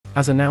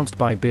As announced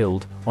by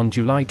Bild, on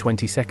July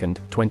 22,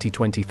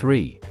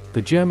 2023,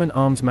 the German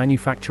arms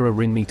manufacturer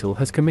Rheinmetall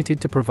has committed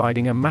to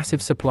providing a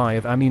massive supply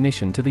of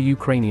ammunition to the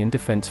Ukrainian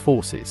Defense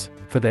Forces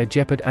for their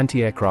Gepard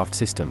anti-aircraft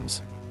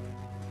systems.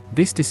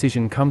 This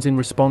decision comes in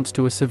response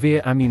to a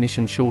severe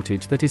ammunition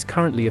shortage that is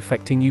currently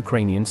affecting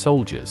Ukrainian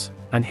soldiers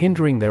and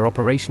hindering their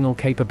operational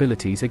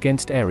capabilities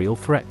against aerial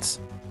threats.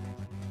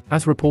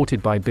 As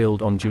reported by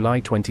Bild on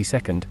July 22,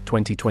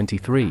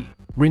 2023,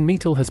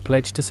 Rheinmetall has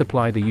pledged to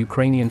supply the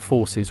Ukrainian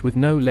forces with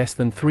no less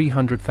than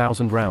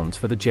 300,000 rounds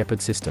for the Gepard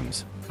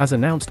systems, as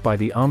announced by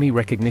the Army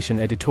Recognition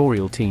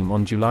editorial team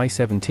on July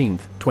 17,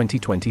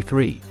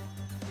 2023.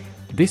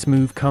 This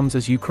move comes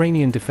as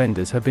Ukrainian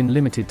defenders have been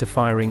limited to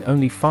firing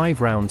only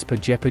 5 rounds per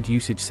Gepard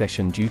usage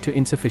session due to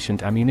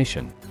insufficient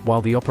ammunition,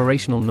 while the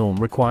operational norm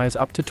requires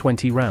up to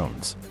 20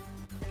 rounds.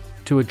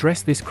 To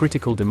address this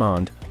critical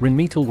demand,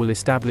 Rheinmetall will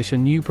establish a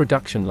new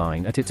production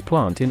line at its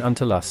plant in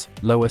Unterlüß,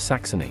 Lower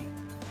Saxony.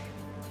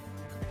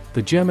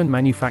 The German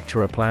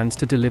manufacturer plans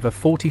to deliver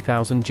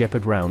 40,000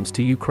 Gepard rounds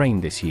to Ukraine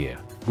this year,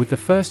 with the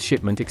first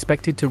shipment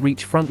expected to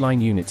reach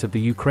frontline units of the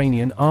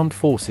Ukrainian armed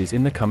forces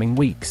in the coming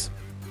weeks.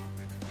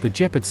 The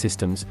Gepard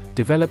systems,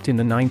 developed in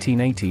the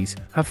 1980s,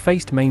 have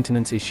faced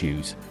maintenance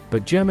issues,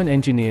 but German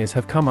engineers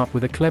have come up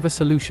with a clever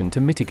solution to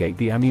mitigate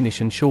the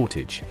ammunition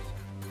shortage.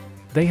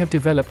 They have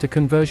developed a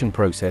conversion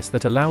process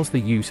that allows the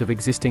use of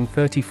existing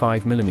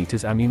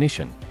 35mm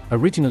ammunition,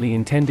 originally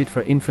intended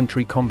for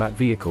infantry combat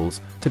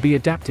vehicles, to be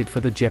adapted for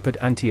the Gepard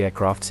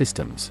anti-aircraft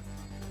systems.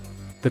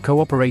 The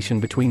cooperation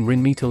between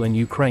Rheinmetall and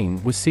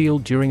Ukraine was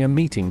sealed during a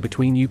meeting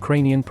between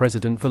Ukrainian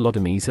President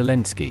Volodymyr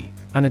Zelensky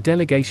and a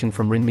delegation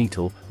from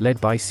Rheinmetall,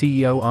 led by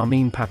CEO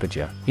Armin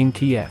Papaja, in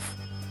Kiev.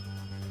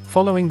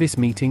 Following this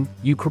meeting,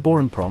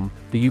 Ukroboronprom,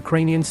 the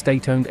Ukrainian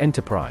state-owned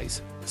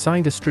enterprise,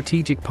 signed a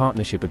strategic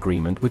partnership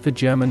agreement with the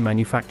German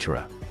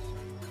manufacturer.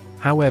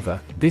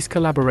 However, this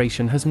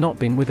collaboration has not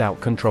been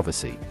without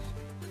controversy.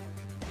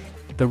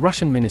 The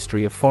Russian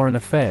Ministry of Foreign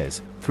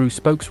Affairs, through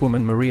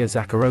spokeswoman Maria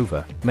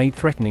Zakharova, made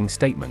threatening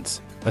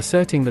statements,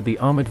 asserting that the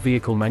armored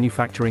vehicle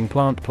manufacturing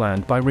plant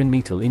planned by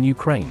Rheinmetall in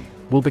Ukraine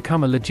will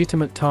become a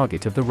legitimate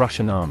target of the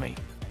Russian army.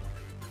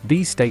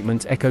 These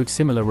statements echoed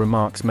similar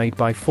remarks made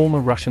by former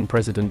Russian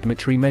President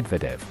Dmitry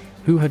Medvedev,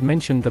 who had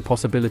mentioned the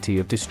possibility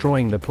of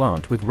destroying the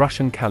plant with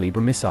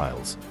Russian-caliber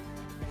missiles.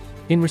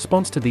 In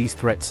response to these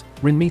threats,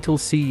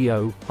 Rheinmetall's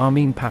CEO,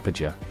 Armin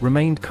Papaja,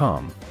 remained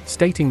calm,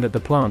 stating that the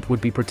plant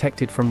would be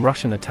protected from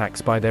Russian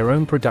attacks by their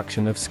own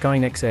production of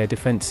Skynex air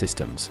defense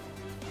systems.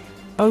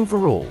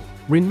 Overall,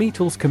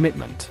 Rheinmetall's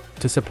commitment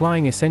to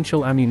supplying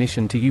essential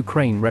ammunition to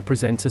Ukraine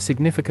represents a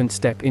significant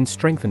step in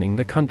strengthening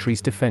the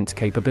country's defense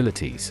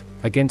capabilities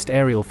against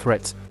aerial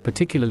threats,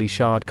 particularly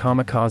Shahd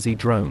kamikaze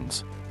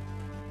drones.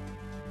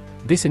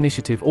 This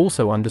initiative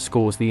also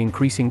underscores the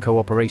increasing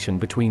cooperation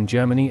between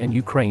Germany and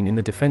Ukraine in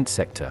the defense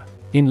sector,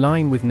 in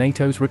line with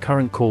NATO's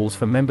recurrent calls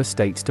for member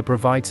states to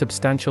provide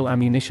substantial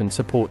ammunition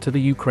support to the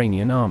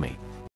Ukrainian army.